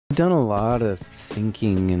I've done a lot of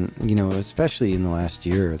thinking, and especially in the last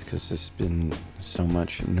year, because there's been so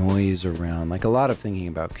much noise around, like a lot of thinking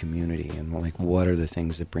about community and like what are the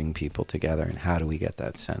things that bring people together and how do we get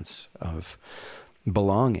that sense of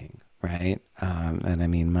belonging, right? And I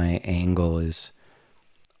mean, my angle is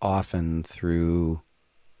often through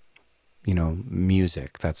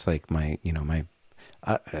music. That's like my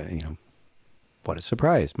what a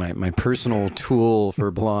surprise. My personal tool for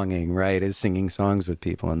belonging, right, is singing songs with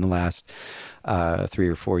people. In the last 3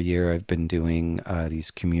 or 4 years, I've been doing these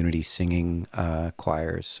community singing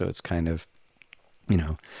choirs. So it's kind of,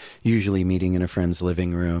 usually meeting in a friend's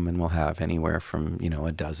living room, and we'll have anywhere from,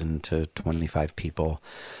 a dozen to 25 people.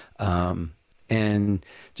 And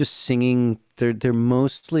just singing, they're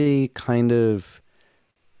mostly kind of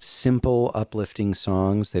simple, uplifting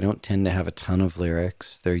songs. They don't tend to have a ton of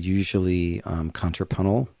lyrics. They're usually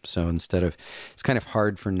contrapuntal. So it's kind of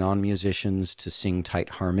hard for non-musicians to sing tight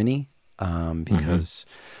harmony because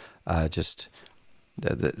just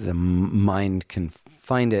the mind can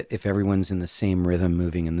find it. If everyone's in the same rhythm,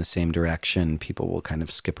 moving in the same direction, people will kind of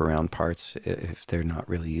skip around parts if they're not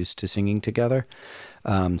really used to singing together.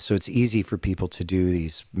 So it's easy for people to do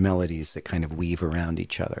these melodies that kind of weave around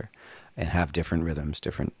each other and have different rhythms,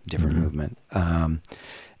 different movement.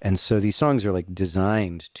 And so these songs are like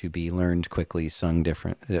designed to be learned quickly, sung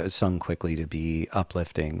quickly, to be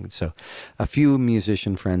uplifting. So a few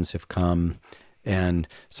musician friends have come, and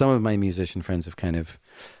some of my musician friends have kind of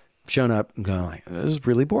shown up and gone like, this is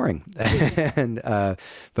really boring.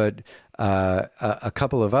 But a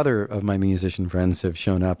couple of other of my musician friends have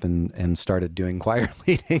shown up and started doing choir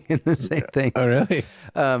leading and the same thing. Oh, really?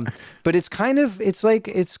 But it's kind of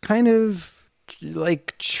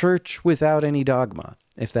like church without any dogma,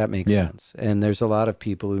 if that makes sense. And there's a lot of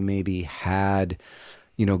people who maybe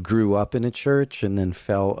grew up in a church and then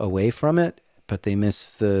fell away from it, but they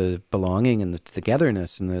miss the belonging and the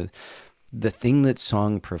togetherness and the thing that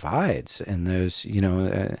song provides. And there's,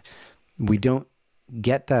 we don't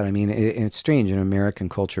get that. I mean, it's strange in American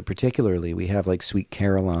culture, particularly. We have like Sweet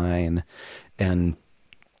Caroline and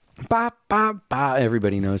ba, ba, ba.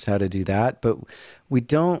 Everybody knows how to do that, but we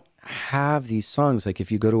don't have these songs. Like if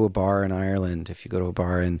you go to a bar in Ireland, if you go to a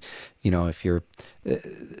bar and, if you're,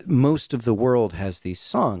 most of the world has these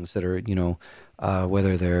songs that are,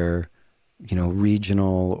 whether they're,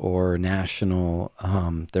 regional or national,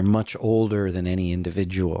 they're much older than any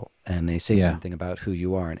individual, and they say something about who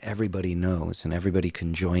you are, and everybody knows, and everybody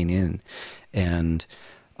can join in. And,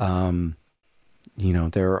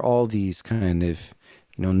 there are all these kind of,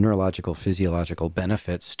 neurological, physiological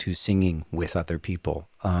benefits to singing with other people.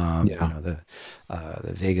 The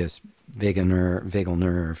vagal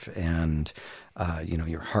nerve, and,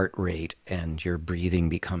 your heart rate and your breathing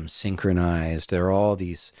becomes synchronized. There are all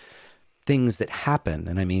these things that happen.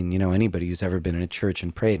 And I mean, anybody who's ever been in a church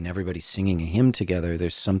and prayed and everybody's singing a hymn together,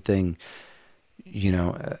 there's something,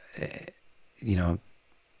 that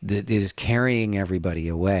is carrying everybody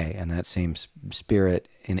away. And that same spirit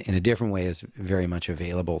in a different way is very much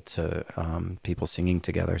available to people singing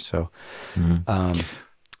together. So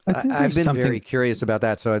I've been very curious about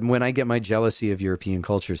that. So when I get my jealousy of European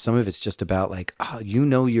culture, some of it's just about like,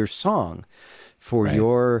 your song for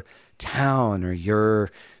your town or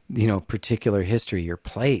your particular history, your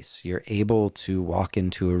place. You're able to walk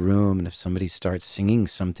into a room, and if somebody starts singing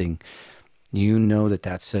something,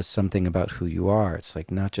 that says something about who you are. It's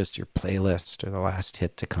like not just your playlist or the last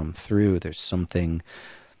hit to come through. There's something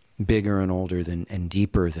bigger and older and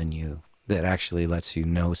deeper than you that actually lets you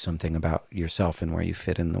know something about yourself and where you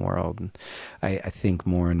fit in the world. And I think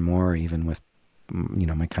more and more, even with,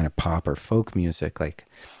 my kind of pop or folk music, like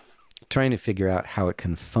trying to figure out how it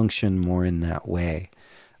can function more in that way.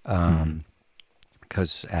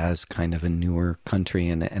 Because as kind of a newer country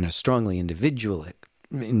and a strongly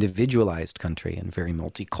individualized country and very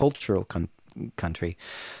multicultural country,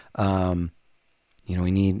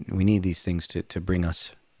 we need these things to bring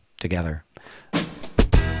us together.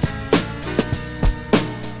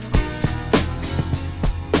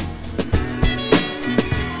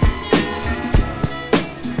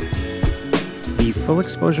 The Full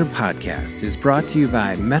Exposure Podcast is brought to you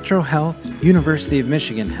by Metro Health, University of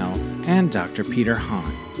Michigan Health, and Dr. Peter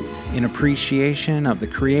Hahn, in appreciation of the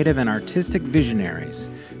creative and artistic visionaries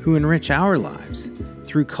who enrich our lives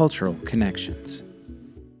through cultural connections.